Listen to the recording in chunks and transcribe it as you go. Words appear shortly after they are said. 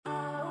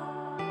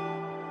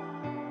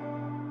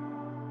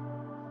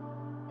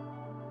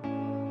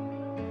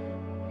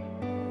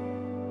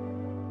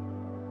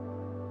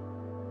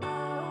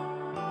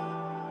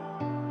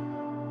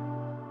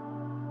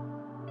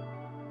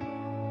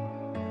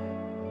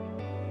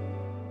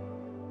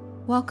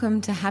Welcome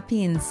to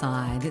Happy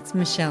Inside. It's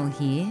Michelle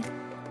here,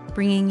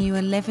 bringing you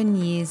 11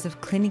 years of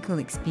clinical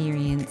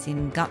experience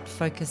in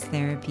gut-focused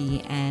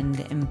therapy and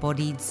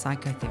embodied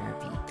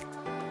psychotherapy.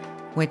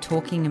 We're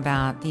talking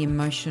about the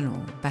emotional,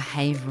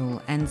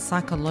 behavioural and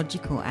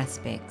psychological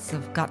aspects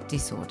of gut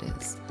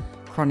disorders,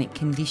 chronic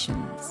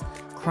conditions,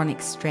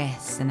 chronic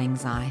stress and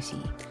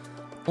anxiety.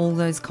 All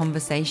those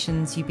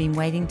conversations you've been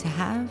waiting to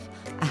have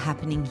are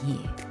happening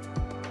here.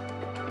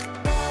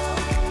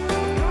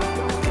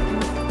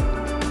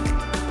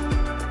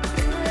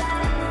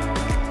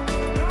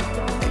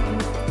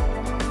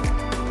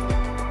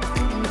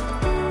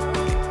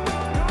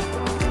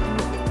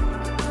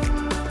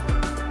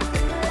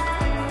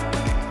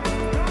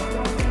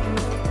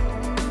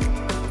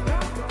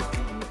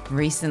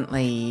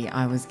 Recently,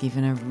 I was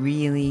given a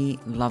really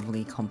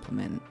lovely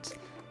compliment.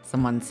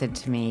 Someone said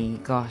to me,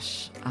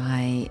 "Gosh,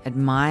 I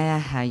admire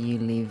how you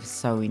live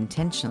so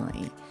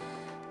intentionally.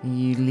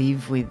 You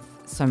live with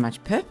so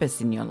much purpose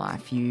in your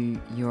life.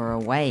 You're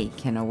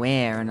awake and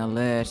aware and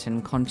alert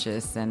and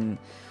conscious and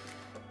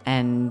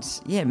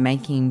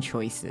making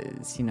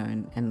choices,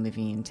 and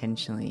living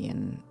intentionally."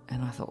 And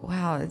I thought,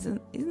 wow,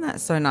 isn't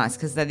that so nice?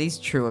 Because that is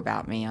true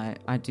about me.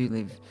 I do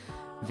live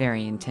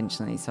very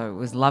intentionally. So it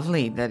was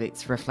lovely that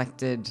it's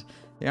reflected,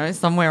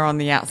 somewhere on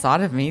the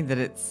outside of me, that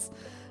it's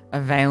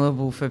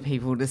available for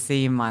people to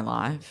see in my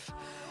life.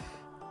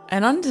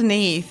 And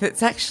underneath,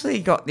 it's actually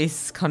got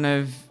this kind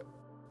of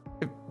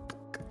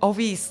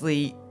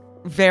obviously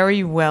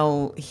very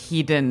well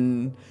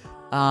hidden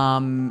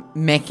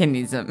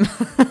mechanism.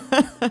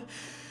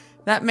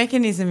 That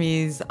mechanism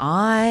is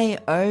I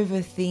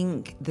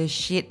overthink the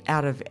shit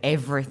out of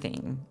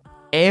everything.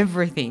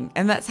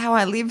 And that's how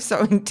I live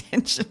so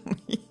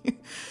intentionally.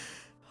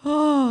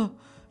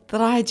 That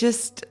I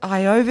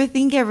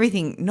overthink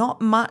everything.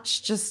 Not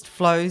much just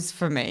flows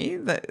for me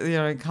that,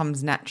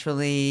 comes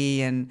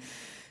naturally. And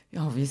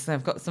obviously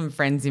I've got some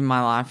friends in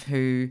my life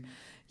who,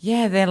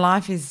 their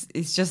life is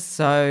just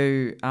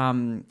so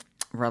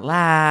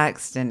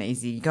relaxed and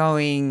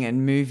easygoing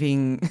and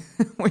moving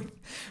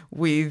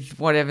with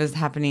whatever's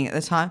happening at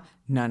the time.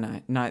 No,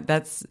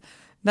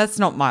 that's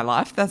not my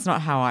life. That's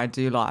not how I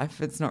do life.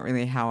 It's not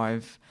really how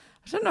I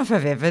don't know if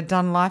I've ever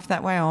done life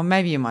that way, or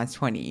maybe in my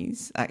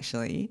 20s,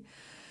 actually.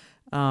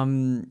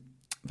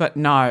 But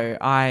no,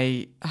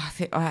 I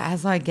think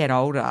as I get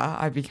older,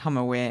 I become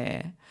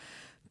aware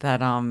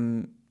that, I've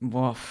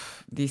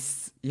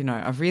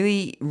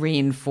really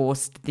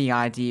reinforced the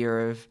idea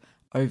of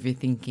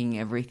overthinking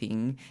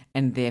everything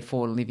and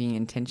therefore living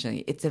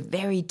intentionally. It's a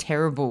very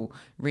terrible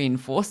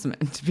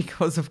reinforcement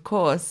because, of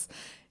course,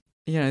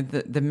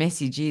 the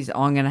message is,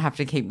 I'm going to have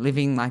to keep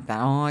living like that.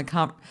 I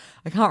can't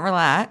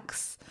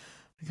relax.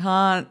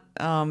 I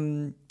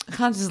can't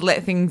just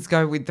let things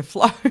go with the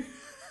flow.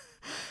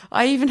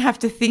 I even have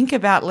to think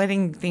about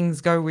letting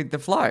things go with the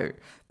flow.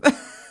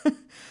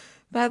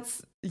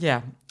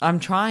 I'm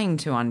trying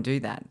to undo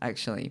that,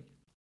 actually.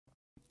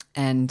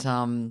 And,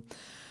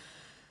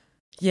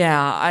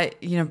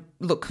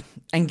 look,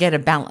 and get a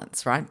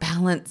balance, right?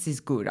 Balance is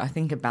good. I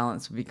think a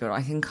balance would be good.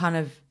 I can kind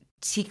of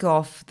tick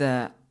off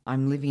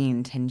I'm living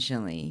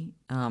intentionally.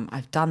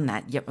 I've done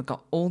that. Yep, I've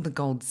got all the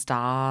gold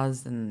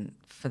stars and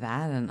for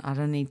that, and I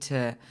don't need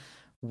to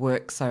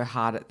work so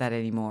hard at that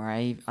anymore.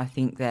 I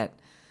think that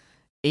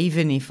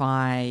even if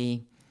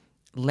I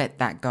let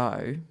that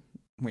go,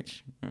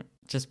 which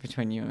just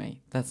between you and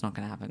me, that's not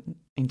going to happen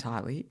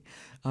entirely.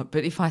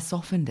 But if I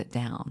softened it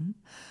down,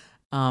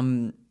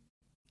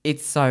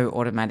 it's so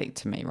automatic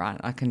to me, right?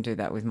 I can do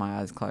that with my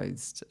eyes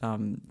closed.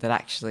 That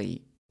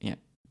actually,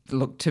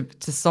 look,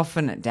 to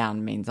soften it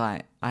down means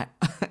I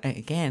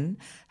again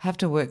have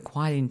to work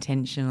quite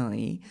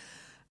intentionally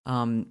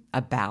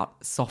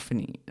about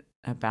softening,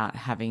 about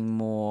having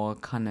more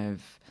kind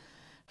of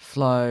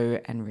flow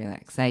and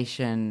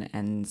relaxation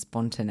and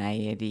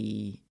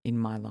spontaneity in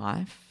my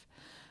life.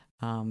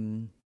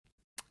 And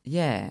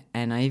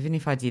even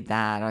if I did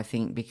that, I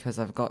think because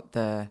I've got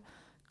the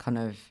kind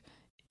of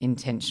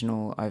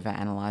intentional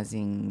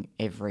over-analysing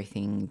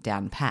everything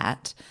down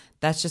pat,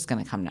 that's just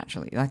going to come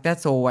naturally. Like,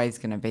 that's always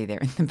going to be there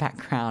in the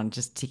background,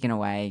 just ticking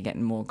away,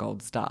 getting more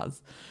gold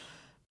stars.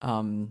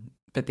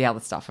 But the other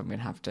stuff I'm going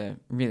to have to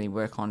really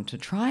work on to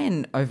try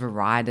and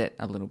override it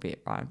a little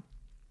bit, right?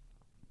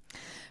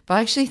 But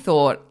I actually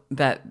thought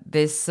that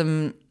there's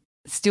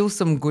still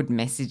some good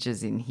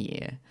messages in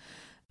here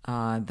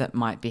that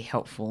might be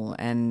helpful.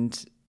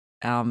 And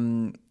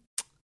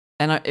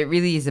it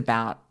really is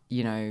about,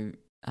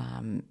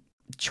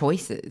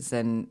 choices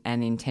and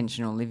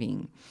intentional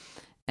living.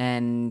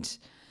 And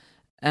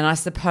I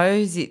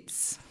suppose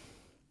it's,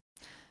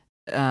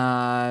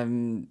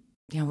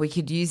 we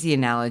could use the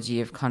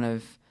analogy of kind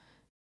of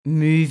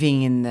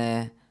moving in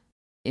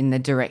the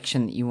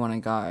direction that you want to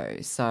go.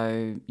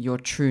 So your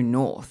true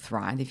north,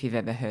 right? If you've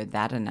ever heard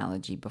that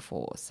analogy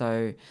before.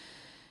 So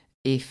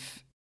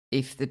if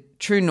the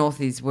true north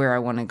is where I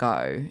want to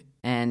go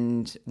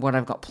and what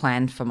I've got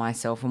planned for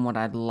myself and what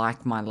I'd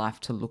like my life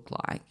to look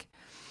like,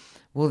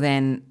 well,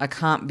 then I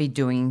can't be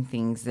doing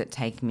things that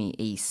take me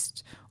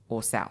east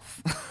or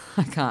south.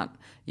 I can't,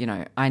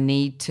 I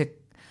need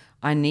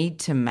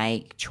to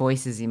make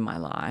choices in my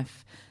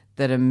life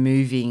that are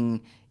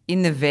moving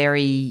in the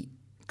very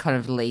kind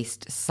of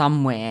least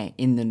somewhere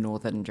in the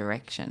northern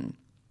direction.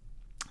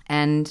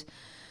 And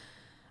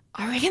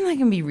I reckon that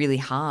can be really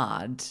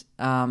hard.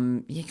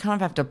 You kind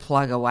of have to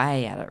plug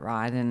away at it,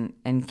 right?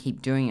 And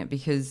keep doing it,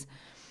 because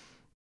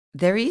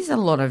there is a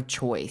lot of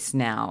choice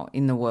now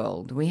in the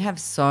world. We have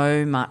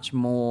so much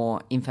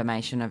more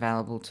information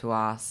available to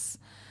us.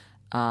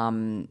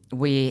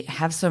 We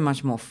have so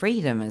much more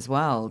freedom as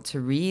well to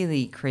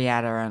really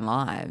create our own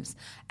lives.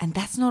 And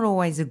that's not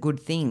always a good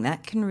thing.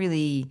 That can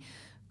really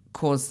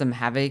cause some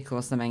havoc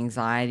or some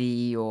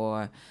anxiety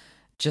or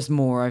just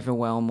more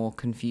overwhelm or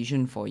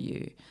confusion for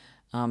you.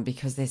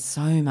 Because there's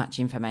so much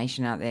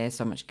information out there,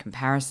 so much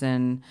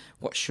comparison.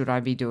 What should I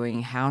be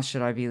doing? How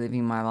should I be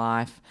living my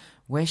life?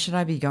 Where should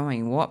I be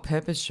going? What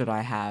purpose should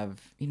I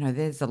have?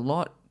 There's a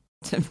lot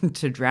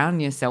to drown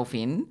yourself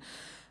in.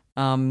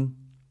 And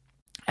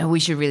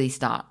we should really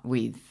start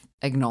with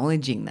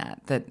acknowledging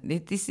that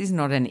this is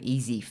not an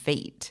easy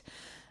feat.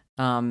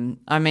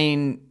 It's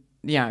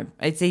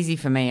easy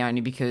for me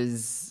only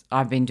because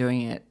I've been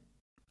doing it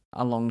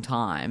a long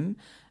time.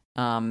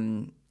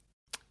 And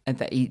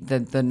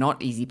the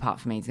not easy part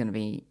for me is going to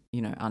be,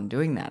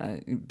 undoing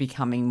that,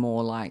 becoming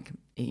more like,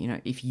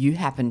 if you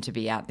happen to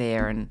be out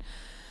there and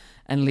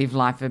live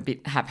life a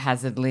bit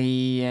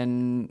haphazardly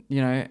and,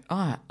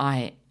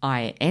 I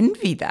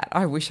envy that.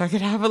 I wish I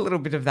could have a little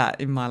bit of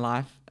that in my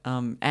life.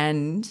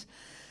 And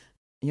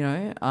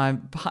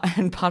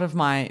part of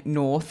my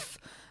north,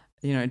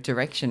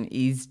 direction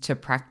is to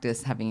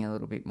practice having a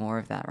little bit more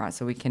of that, right?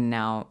 So we can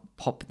now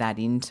pop that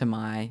into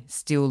my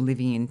still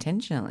living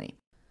intentionally.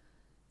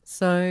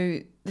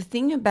 So the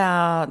thing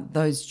about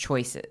those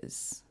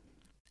choices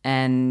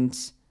and,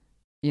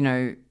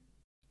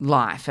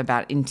 life,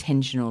 about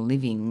intentional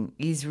living,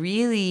 is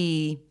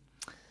really,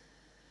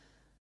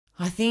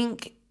 I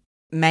think,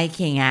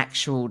 making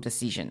actual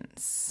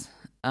decisions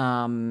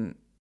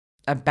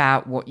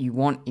about what you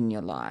want in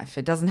your life.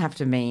 It doesn't have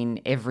to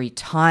mean every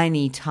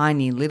tiny,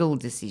 tiny little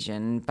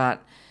decision,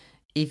 but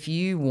if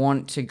you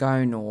want to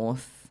go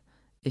north,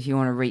 if you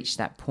want to reach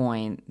that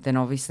point, then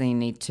obviously you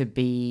need to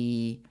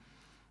be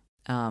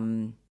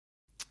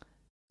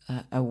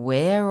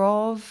aware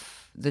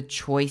of the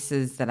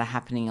choices that are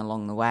happening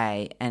along the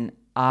way, and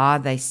are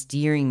they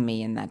steering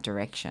me in that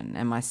direction?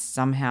 Am I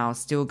somehow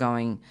still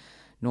going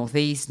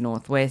northeast,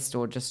 northwest,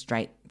 or just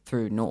straight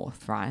through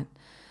north, right?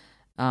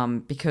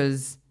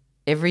 Because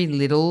every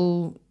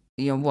little,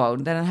 they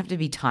don't have to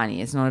be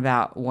tiny. It's not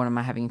about what am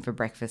I having for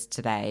breakfast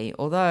today.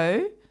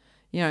 Although,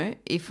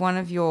 if one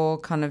of your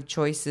kind of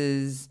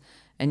choices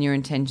and your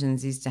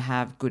intentions is to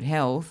have good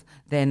health,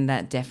 then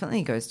that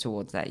definitely goes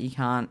towards that. You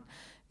can't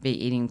be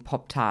eating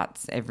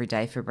Pop-Tarts every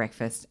day for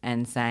breakfast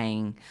and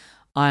saying,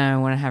 I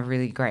want to have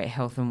really great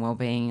health and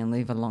well-being and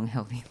live a long,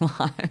 healthy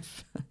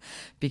life,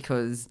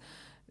 because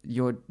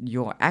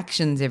your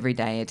actions every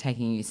day are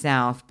taking you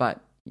south,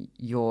 but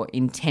your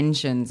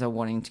intentions are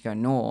wanting to go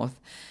north.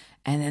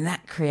 And then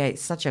that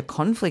creates such a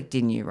conflict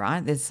in you,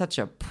 right? There's such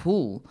a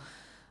pull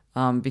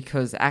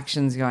because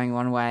actions going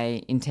one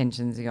way,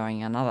 intentions are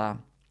going another.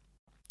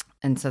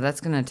 And so that's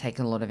going to take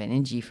a lot of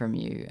energy from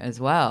you as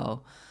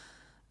well.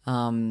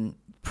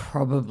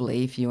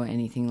 Probably, if you were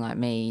anything like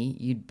me,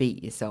 you'd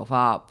beat yourself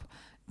up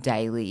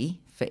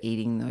daily for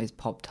eating those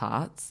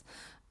Pop-Tarts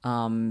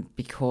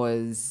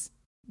because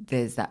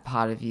there's that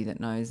part of you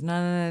that knows,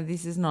 no,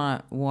 this is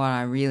not what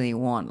I really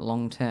want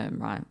long term,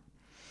 right?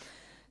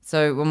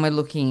 So when we're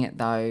looking at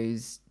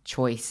those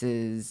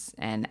choices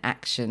and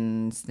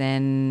actions,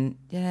 then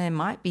there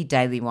might be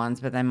daily ones,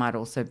 but they might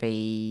also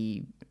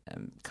be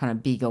kind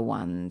of bigger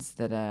ones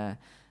that are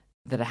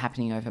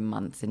happening over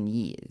months and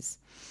years.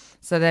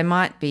 So they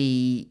might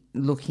be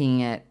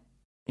looking at,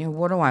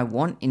 what do I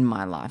want in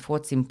my life?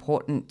 What's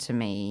important to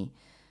me?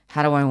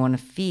 How do I want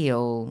to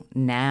feel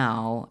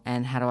now?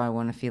 And how do I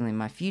want to feel in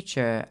my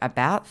future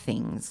about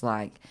things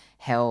like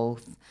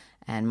health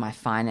and my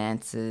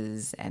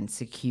finances and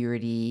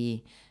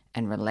security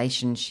and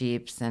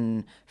relationships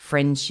and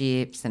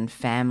friendships and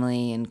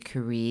family and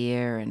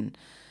career and,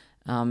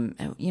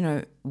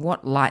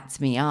 what lights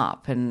me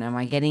up, and am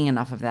I getting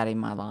enough of that in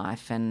my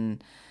life,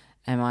 and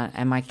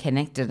am I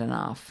connected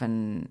enough,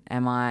 and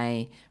am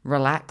I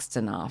relaxed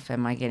enough?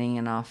 Am I getting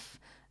enough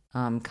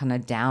kind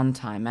of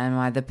downtime? Am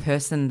I the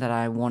person that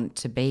I want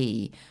to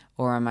be,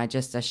 or am I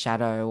just a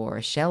shadow or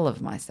a shell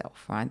of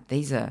myself, right?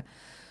 These are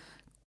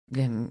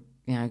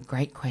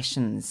great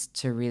questions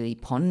to really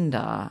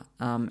ponder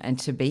and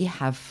to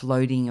have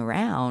floating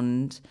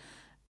around,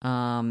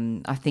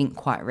 I think,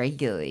 quite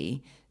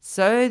regularly,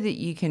 so that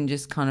you can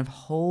just kind of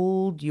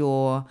hold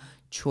your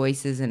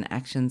choices and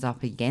actions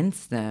up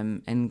against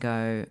them and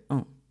go,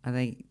 oh, are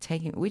they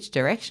taking, which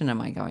direction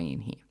am I going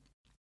in here?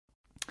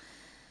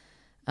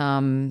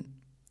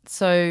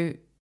 So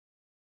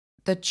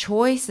the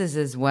choices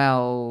as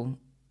well,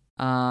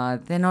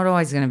 they're not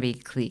always going to be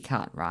clear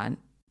cut, right?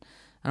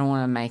 I don't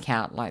want to make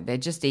out like they're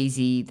just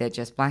easy, they're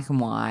just black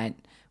and white.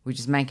 We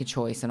just make a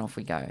choice and off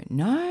we go.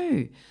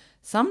 No,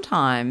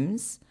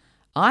 sometimes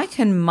I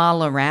can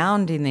mull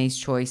around in these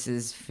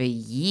choices for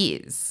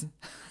years,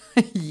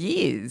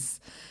 years.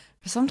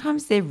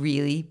 Sometimes they're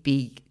really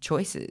big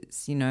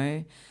choices,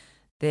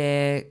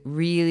 They're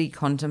really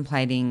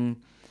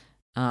contemplating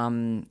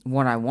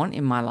what I want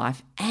in my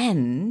life.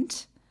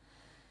 And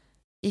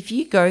if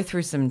you go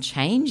through some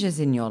changes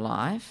in your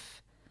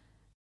life,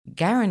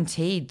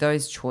 guaranteed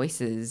those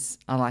choices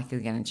are likely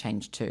going to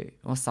change too,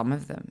 or some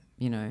of them,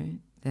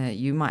 that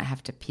you might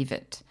have to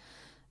pivot.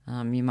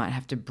 You might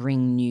have to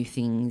bring new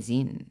things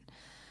in.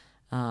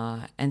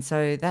 And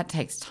so that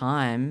takes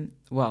time.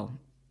 Well,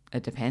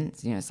 it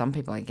depends. Some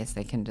people, I guess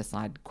they can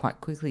decide quite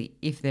quickly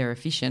if they're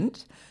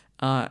efficient.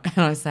 And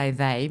I say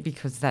they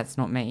because that's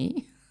not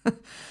me.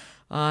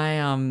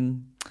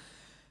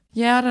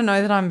 I don't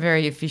know that I'm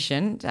very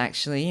efficient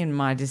actually in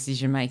my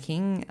decision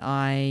making.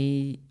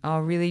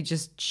 I'll really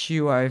just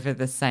chew over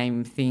the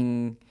same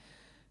thing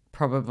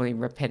probably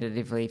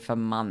repetitively for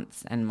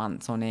months and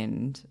months on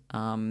end,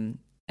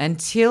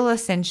 until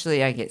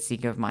essentially I get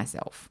sick of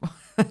myself.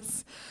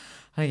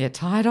 I get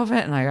tired of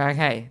it and I go,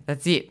 okay,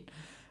 that's it.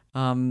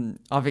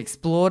 I've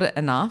explored it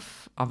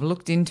enough. I've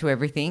looked into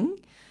everything,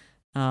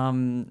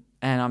 and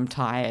I'm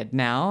tired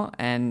now.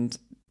 And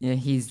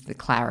here's the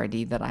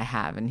clarity that I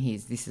have, and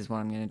this is what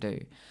I'm going to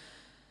do.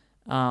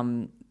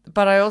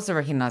 But I also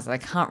recognize that I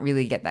can't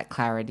really get that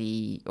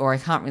clarity, or I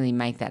can't really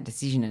make that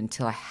decision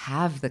until I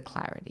have the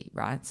clarity,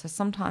 right? So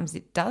sometimes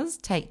it does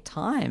take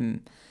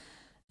time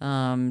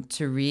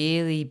to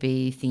really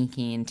be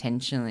thinking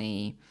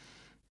intentionally,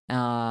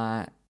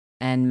 and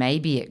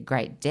maybe at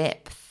great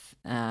depth,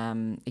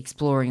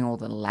 exploring all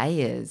the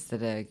layers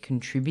that are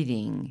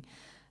contributing,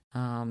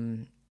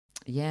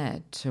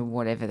 to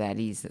whatever that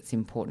is that's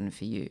important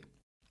for you.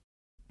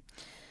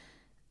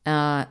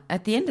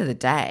 At the end of the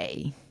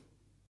day,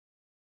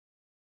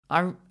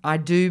 I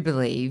do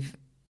believe,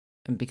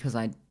 and because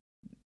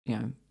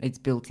it's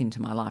built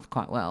into my life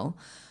quite well,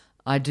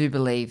 I do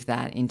believe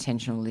that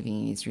intentional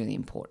living is really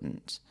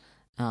important.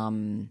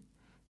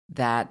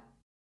 That,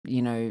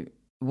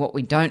 what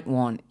we don't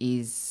want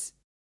is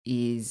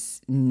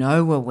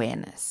no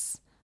awareness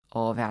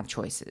of our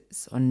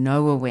choices, or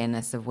no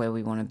awareness of where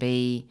we want to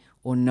be,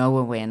 or no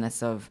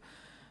awareness of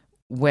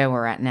where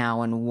we're at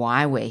now and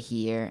why we're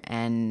here,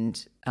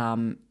 and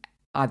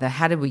either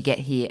how did we get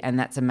here and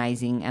that's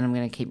amazing and I'm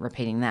going to keep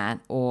repeating that,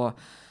 or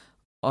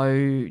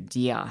oh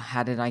dear,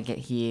 how did I get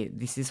here?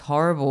 This is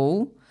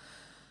horrible.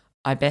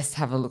 I best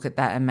have a look at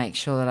that and make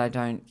sure that I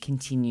don't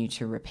continue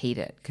to repeat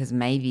it, because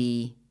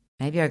maybe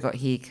I got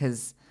here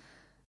because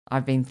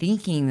I've been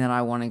thinking that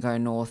I want to go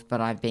north,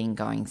 but I've been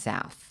going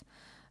south.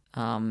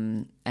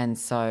 And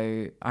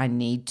so I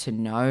need to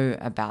know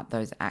about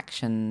those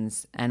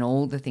actions and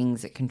all the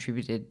things that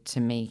contributed to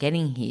me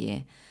getting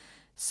here,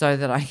 so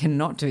that I can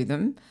not do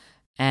them,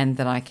 and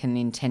that I can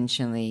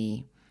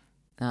intentionally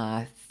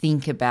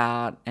think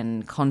about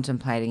and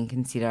contemplate and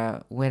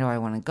consider, where do I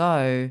want to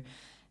go?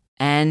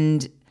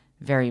 And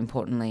very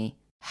importantly,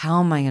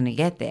 how am I going to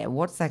get there?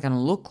 What's that going to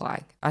look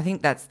like? I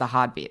think that's the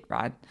hard bit,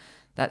 right?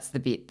 That's the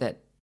bit that,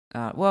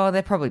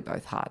 they're probably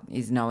both hard,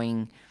 is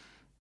knowing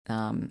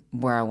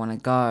where I want to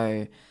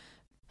go.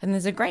 And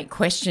there's a great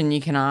question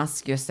you can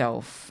ask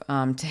yourself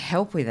to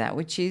help with that,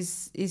 which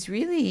is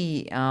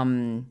really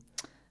some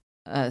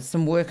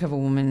work of a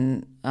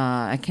woman,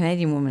 a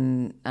Canadian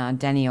woman,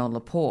 Danielle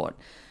Laporte.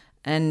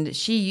 And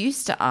she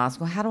used to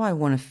ask, well, how do I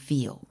want to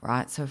feel,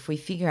 right? So if we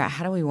figure out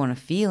how do we want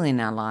to feel in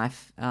our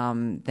life,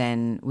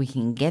 then we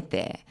can get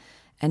there.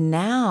 And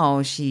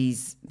now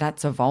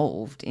that's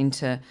evolved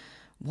into,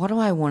 what do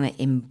I want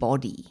to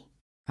embody,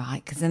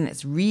 right? Because then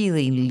it's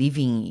really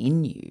living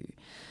in you.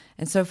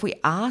 And so if we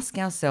ask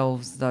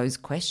ourselves those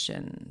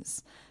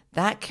questions,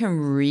 that can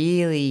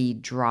really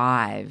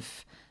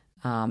drive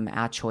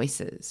our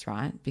choices,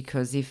 right?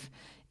 Because if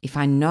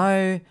I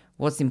know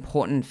what's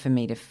important for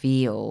me to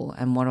feel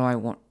and what I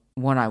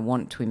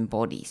want to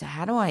embody, so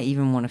how do I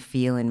even want to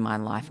feel in my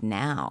life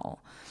now?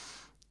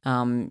 Do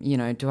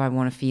I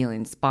want to feel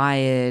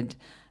inspired?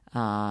 Do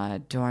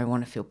I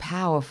want to feel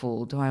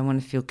powerful? Do I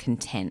want to feel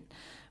content?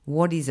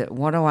 What is it?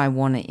 What do I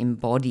want to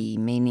embody?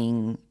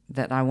 Meaning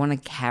that I want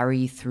to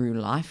carry through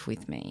life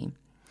with me.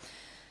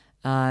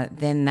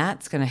 Then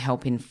that's going to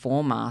help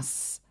inform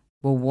us.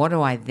 Well, what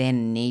do I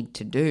then need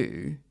to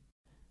do?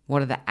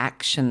 What are the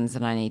actions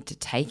that I need to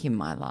take in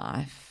my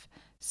life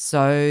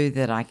so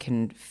that I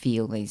can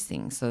feel these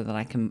things, so that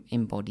I can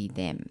embody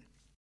them?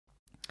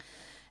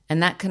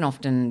 And that can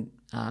often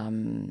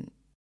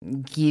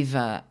give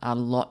a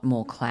lot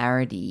more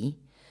clarity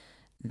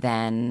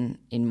than,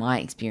 in my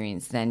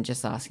experience, than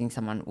just asking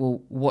someone,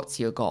 well, what's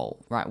your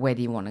goal, right? Where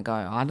do you want to go?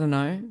 I don't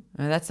know.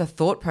 That's a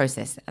thought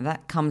process.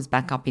 That comes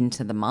back up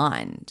into the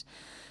mind.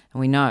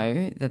 And we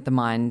know that the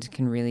mind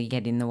can really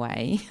get in the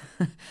way.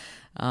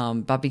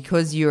 But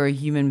because you're a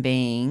human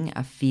being,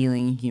 a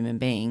feeling human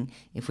being,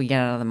 if we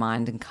get out of the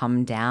mind and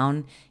come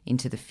down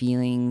into the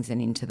feelings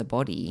and into the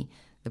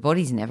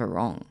body's never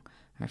wrong.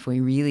 If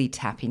we really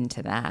tap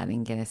into that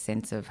and get a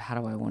sense of how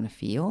do I want to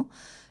feel,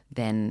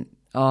 then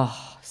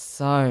Oh,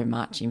 so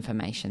much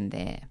information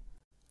there.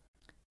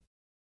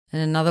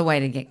 And another way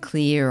to get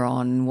clear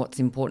on what's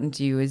important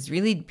to you is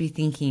really be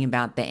thinking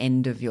about the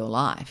end of your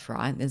life,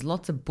 right? There's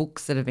lots of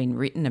books that have been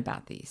written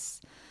about this,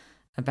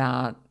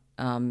 about,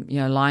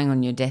 lying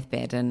on your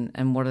deathbed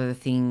and what are the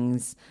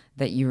things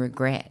that you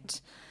regret.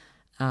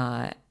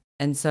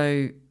 And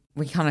so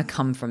we kind of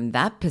come from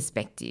that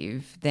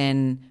perspective,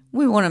 then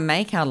we want to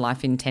make our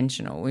life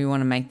intentional. We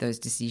want to make those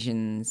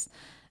decisions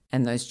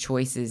and those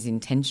choices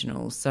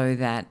intentional so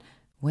that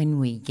when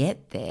we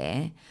get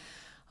there,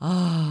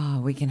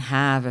 we can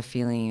have a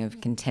feeling of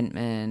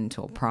contentment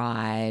or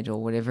pride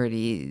or whatever it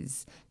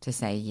is to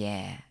say,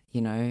 yeah,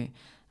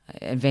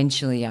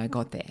 eventually I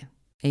got there.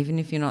 Even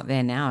if you're not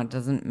there now, it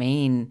doesn't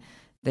mean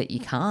that you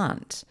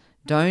can't.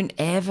 Don't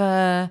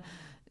ever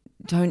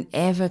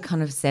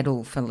kind of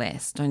settle for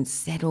less. Don't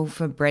settle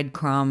for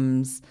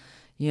breadcrumbs.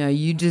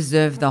 You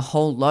deserve the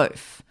whole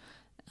loaf.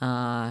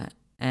 And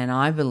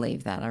I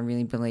believe that. I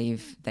really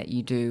believe that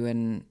you do.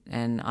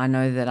 And I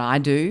know that I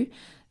do.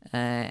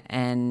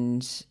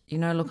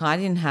 Look, I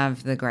didn't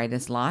have the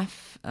greatest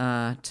life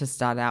to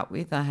start out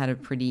with. I had a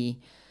pretty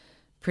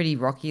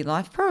rocky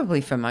life, probably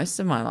for most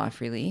of my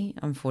life, really.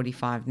 I'm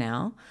 45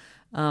 now.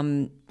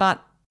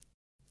 But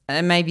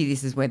maybe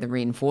this is where the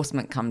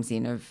reinforcement comes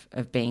in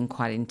of being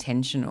quite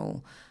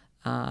intentional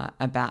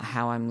about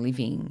how I'm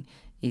living,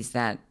 is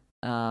that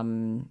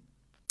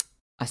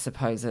I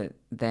suppose that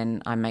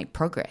then I make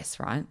progress,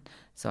 right?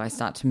 So I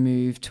start to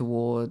move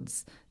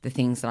towards the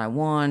things that I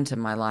want,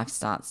 and my life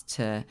starts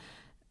to,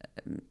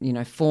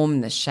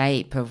 form the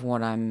shape of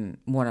what I'm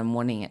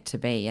wanting it to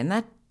be. And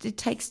that it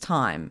takes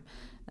time.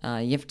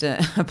 You have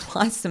to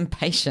apply some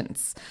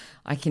patience.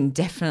 I can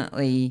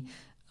definitely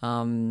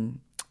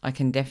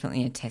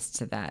attest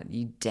to that.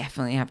 You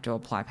definitely have to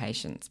apply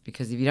patience,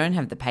 because if you don't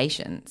have the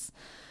patience,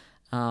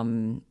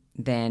 then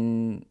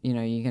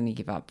you're going to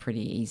give up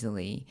pretty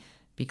easily,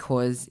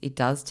 because it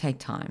does take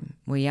time.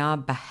 We are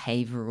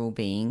behavioral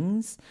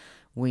beings.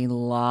 We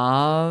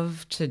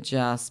love to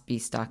just be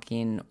stuck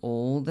in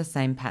all the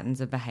same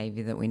patterns of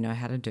behavior that we know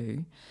how to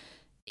do,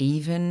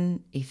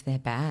 even if they're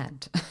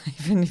bad,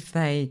 even if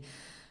they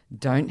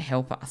don't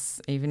help us,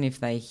 even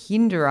if they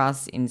hinder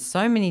us in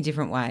so many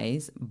different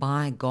ways.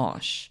 By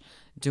gosh,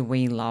 do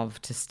we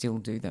love to still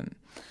do them.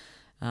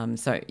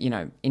 So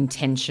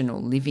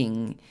intentional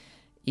living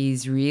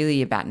is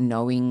really about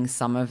knowing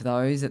some of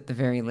those at the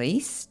very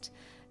least,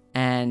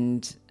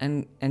 and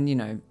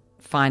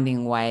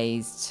finding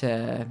ways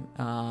to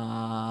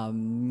how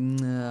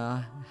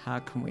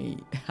can we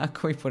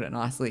put it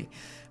nicely?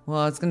 Well,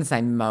 I was going to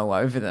say mow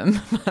over them,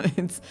 but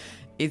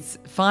it's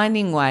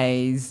finding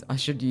ways. I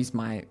should use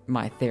my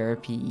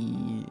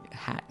therapy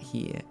hat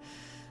here,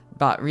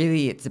 but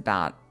really it's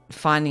about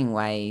finding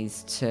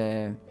ways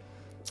to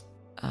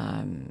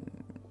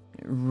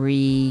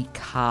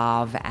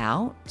recarve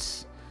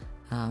out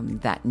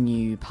that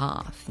new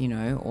path,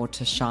 or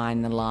to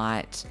shine the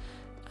light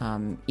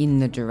in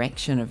the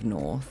direction of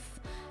north,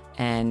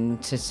 and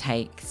to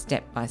take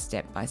step by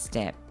step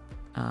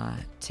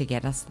to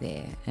get us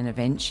there. And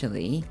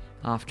eventually,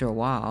 after a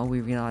while,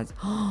 we realize,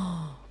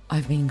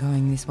 I've been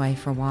going this way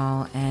for a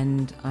while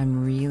and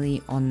I'm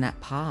really on that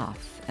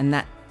path. And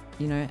that,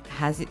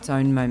 has its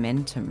own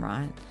momentum,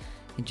 right?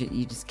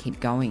 You just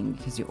keep going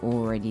because you're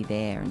already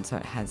there. And so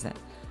it has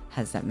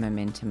that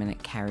momentum, and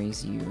it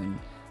carries you,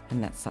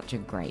 and that's such a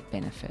great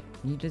benefit.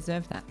 You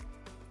deserve that.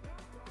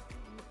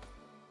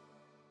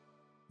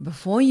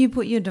 Before you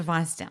put your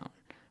device down,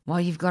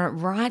 while you've got it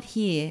right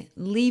here,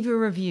 leave a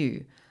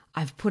review.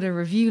 I've put a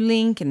review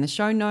link in the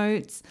show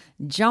notes.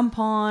 Jump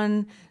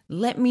on,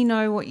 let me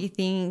know what you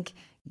think.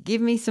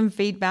 Give me some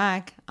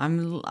feedback. I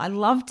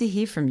love to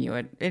hear from you.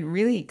 It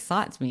really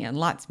excites me and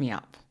lights me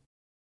up.